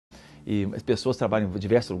e as pessoas trabalham em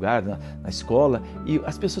diversos lugares, na escola, e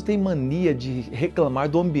as pessoas têm mania de reclamar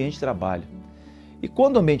do ambiente de trabalho. E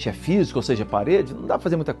quando o ambiente é físico, ou seja, parede, não dá para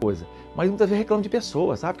fazer muita coisa. Mas muitas vezes reclamam de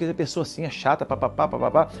pessoas, sabe? Porque a pessoa assim é chata,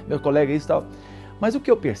 papapá, meu colega isso e tal. Mas o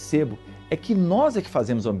que eu percebo é que nós é que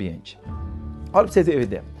fazemos o ambiente. Olha para vocês terem uma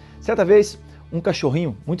ideia. Certa vez, um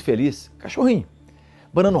cachorrinho muito feliz, cachorrinho,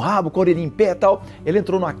 banando o rabo, com a orelhinha em pé e tal, ele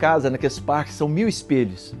entrou numa casa, naqueles parques, são 1000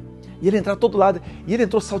 espelhos. E ele entrava todo lado, e ele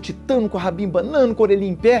entrou saltitando, com o rabinho banando, com a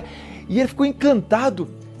orelhinha em pé, e ele ficou encantado.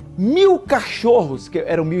 1000 cachorros, que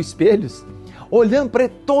eram 1000 espelhos, olhando para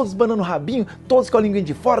ele, todos banando o rabinho, todos com a linguinha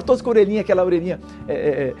de fora, todos com a orelhinha, aquela orelhinha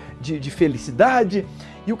de felicidade.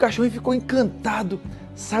 E o cachorrinho ficou encantado,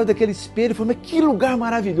 saiu daquele espelho e falou, mas que lugar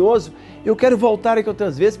maravilhoso, eu quero voltar aqui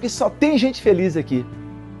outras vezes, porque só tem gente feliz aqui.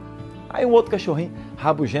 Aí um outro cachorrinho,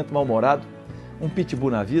 rabugento, mal-humorado, um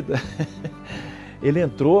pitbull na vida, ele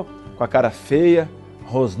entrou com a cara feia,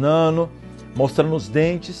 rosnando, mostrando os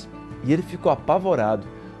dentes, e ele ficou apavorado,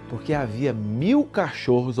 porque havia 1000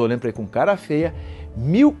 cachorros olhando para ele com cara feia,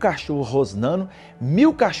 1000 cachorros rosnando,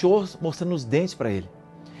 1000 cachorros mostrando os dentes para ele.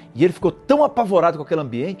 E ele ficou tão apavorado com aquele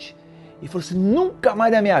ambiente, e falou assim, nunca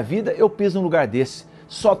mais na minha vida eu piso num lugar desse,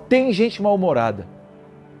 só tem gente mal-humorada.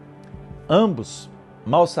 Ambos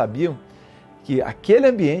mal sabiam que aquele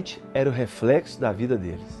ambiente era o reflexo da vida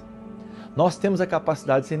deles. Nós temos a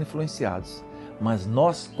capacidade de ser influenciados, mas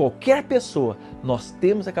nós, qualquer pessoa, nós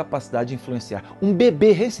temos a capacidade de influenciar. Um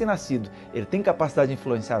bebê recém-nascido, ele tem capacidade de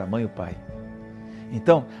influenciar a mãe e o pai.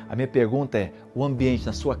 Então, a minha pergunta é, o ambiente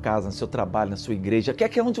na sua casa, no seu trabalho, na sua igreja, quer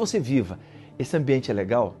que é onde você viva, esse ambiente é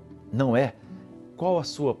legal? Não é? Qual a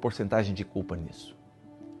sua porcentagem de culpa nisso?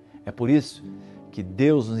 É por isso que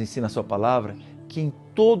Deus nos ensina a sua palavra que em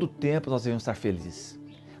todo tempo nós devemos estar felizes.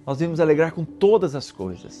 Nós devemos alegrar com todas as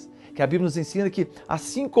coisas. Que a Bíblia nos ensina que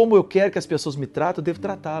assim como eu quero que as pessoas me tratem, eu devo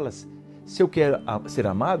tratá-las. Se eu quero ser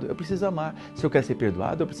amado, eu preciso amar. Se eu quero ser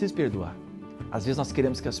perdoado, eu preciso perdoar. Às vezes nós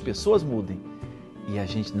queremos que as pessoas mudem e a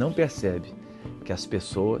gente não percebe que as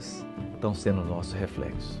pessoas estão sendo o nosso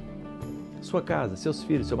reflexo. Sua casa, seus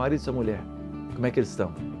filhos, seu marido, sua mulher, como é que eles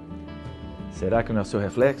estão? Será que não é o seu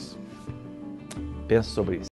reflexo? Pensa sobre isso.